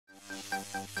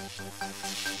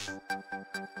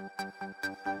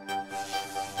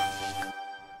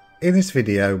In this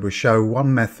video we'll show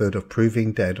one method of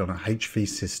proving dead on a HV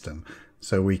system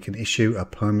so we can issue a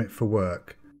permit for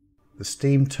work. The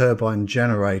steam turbine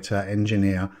generator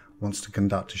engineer wants to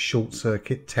conduct a short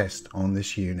circuit test on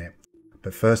this unit,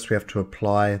 but first we have to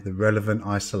apply the relevant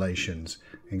isolations,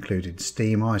 including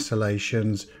steam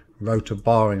isolations, rotor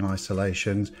barring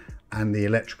isolations and the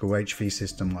electrical HV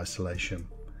system isolation.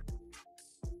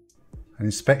 An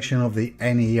inspection of the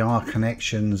NER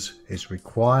connections is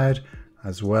required,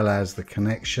 as well as the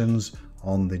connections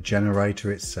on the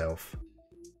generator itself.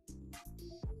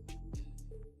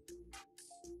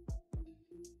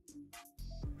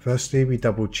 Firstly, we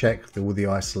double check that all the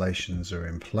isolations are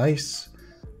in place.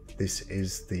 This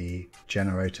is the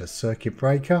generator circuit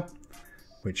breaker,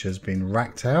 which has been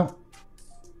racked out,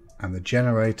 and the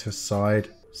generator side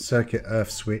circuit earth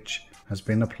switch has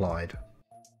been applied.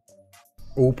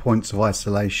 All points of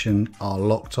isolation are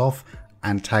locked off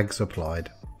and tags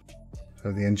applied.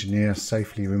 So the engineer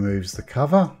safely removes the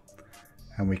cover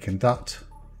and we conduct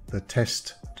the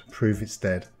test to prove it's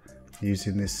dead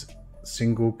using this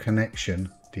single connection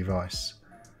device.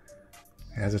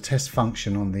 It has a test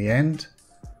function on the end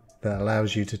that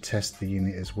allows you to test the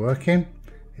unit is working.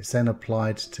 It's then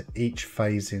applied to each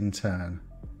phase in turn.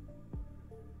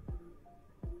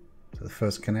 So the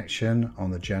first connection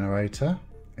on the generator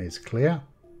is clear,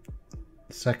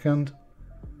 the second,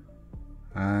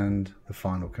 and the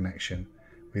final connection.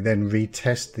 We then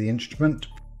retest the instrument.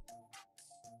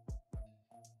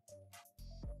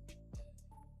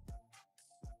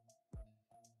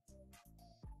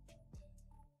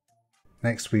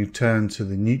 Next we turn to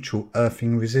the neutral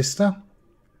earthing resistor.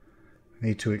 We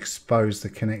need to expose the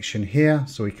connection here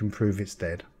so we can prove it's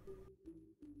dead.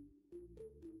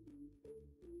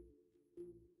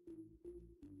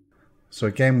 So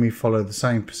again we follow the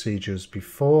same procedure as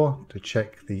before to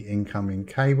check the incoming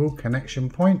cable connection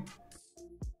point.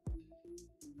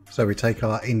 So we take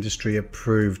our industry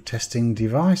approved testing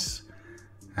device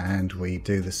and we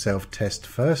do the self-test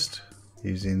first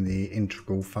using the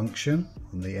integral function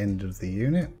on the end of the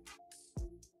unit.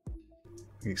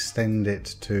 We extend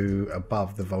it to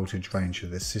above the voltage range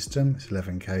of this system. It's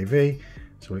 11 kV,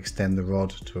 so we'll extend the rod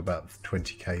to about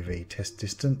 20 kV test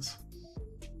distance.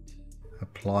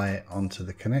 Apply it onto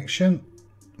the connection.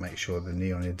 Make sure the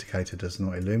neon indicator does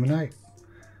not illuminate.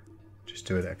 Just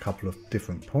do it at a couple of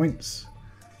different points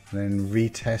and then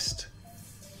retest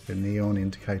the neon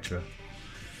indicator.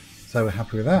 So we're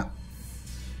happy with that.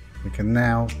 We can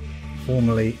now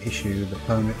formally issue the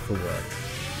permit for work.